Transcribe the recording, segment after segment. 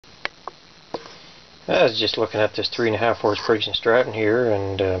I was just looking at this 3.5 horse Briggs & Stratton here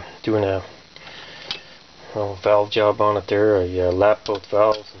and doing a valve job on it there. I lapped both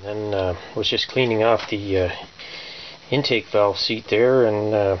valves and then was just cleaning off the intake valve seat there,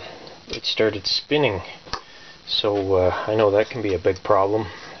 and it started spinning. So I know that can be a big problem.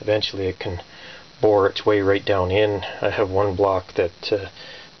 Eventually it can bore its way right down in. I have one block that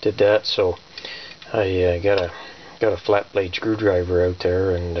did that, so I got a flat blade screwdriver out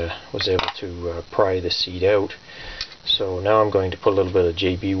there and was able to pry the seat out. So now I'm going to put a little bit of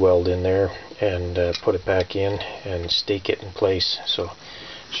JB Weld in there and put it back in and stake it in place. So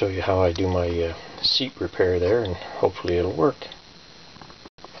show you how I do my seat repair there, and hopefully it'll work.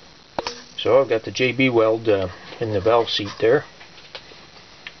 So I've got the JB Weld in the valve seat there.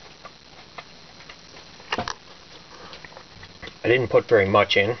 I didn't put very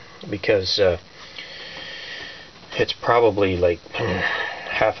much in because it's probably like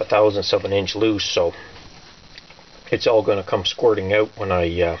 1/2 thousandths of an inch loose, so it's all going to come squirting out when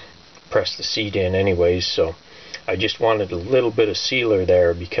I press the seat in anyways. So I just wanted a little bit of sealer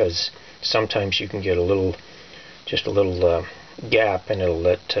there, because sometimes you can get just a little gap, and it'll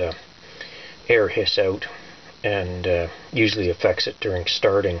let air hiss out, and usually affects it during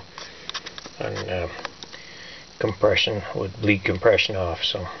starting, and compression would bleed compression off.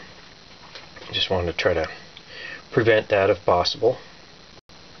 So I just wanted to try to prevent that if possible.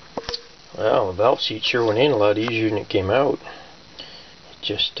 Well, the valve seat sure went in a lot easier than it came out. It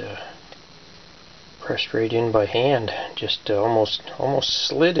just pressed right in by hand, just almost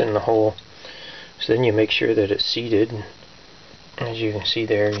slid in the hole. So then you make sure that it's seated, and as you can see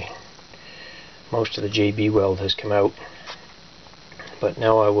there, most of the JB Weld has come out. But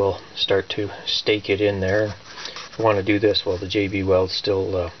now I will start to stake it in there. I want to do this while the JB Weld's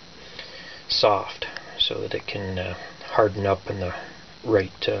still soft, so that it can harden up in the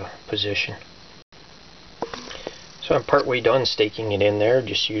right position. So I'm partway done staking it in there,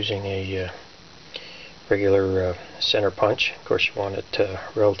 just using a regular center punch. Of course, you want it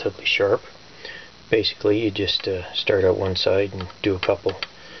relatively sharp. Basically, you just start out one side and do a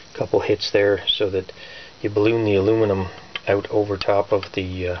couple hits there, so that you balloon the aluminum out over top of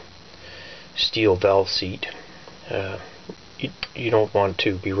the steel valve seat. You don't want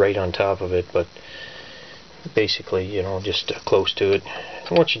to be right on top of it, but basically, you know, just close to it.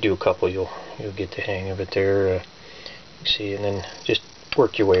 And once you do a couple, you'll get the hang of it there. You see, and then just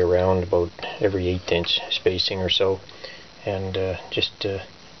work your way around about every 1/8 inch spacing or so, and just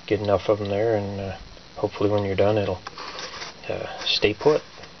get enough of them there, and hopefully when you're done, it'll stay put.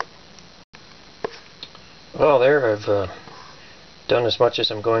 Well, there, I've done as much as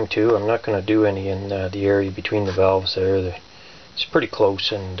I'm going to. I'm not going to do any in the area between the valves there. It's pretty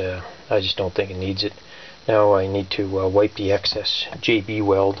close, and I just don't think it needs it. Now I need to wipe the excess JB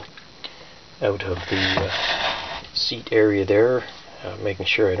Weld out of the seat area there, making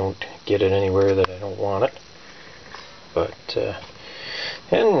sure I don't get it anywhere that I don't want it. But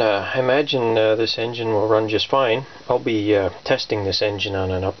I imagine this engine will run just fine. I'll be testing this engine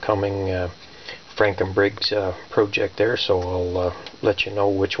on an upcoming FrankenBriggs project there, so I'll let you know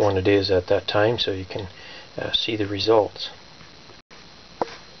which one it is at that time, so you can see the results.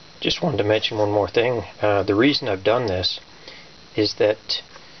 Just wanted to mention one more thing. The reason I've done this is that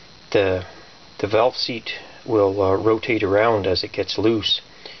the valve seat will rotate around as it gets loose,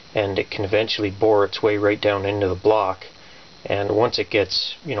 and it can eventually bore its way right down into the block. And once it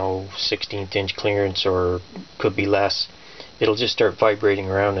gets, 16th inch clearance, or could be less, it'll just start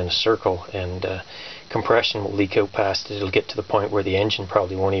vibrating around in a circle, and compression will leak out past it. It'll get to the point where the engine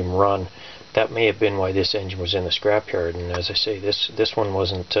probably won't even run. That may have been why this engine was in the scrapyard, and as I say, this one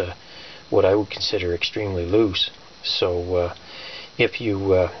wasn't what I would consider extremely loose. So if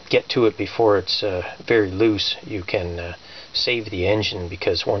you get to it before it's very loose, you can save the engine,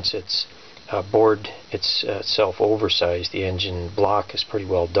 because once it's bored itself oversized, the engine block is pretty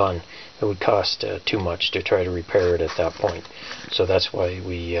well done. It would cost too much to try to repair it at that point. So that's why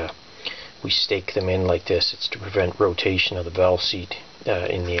we stake them in like this. It's to prevent rotation of the valve seat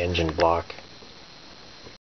in the engine block.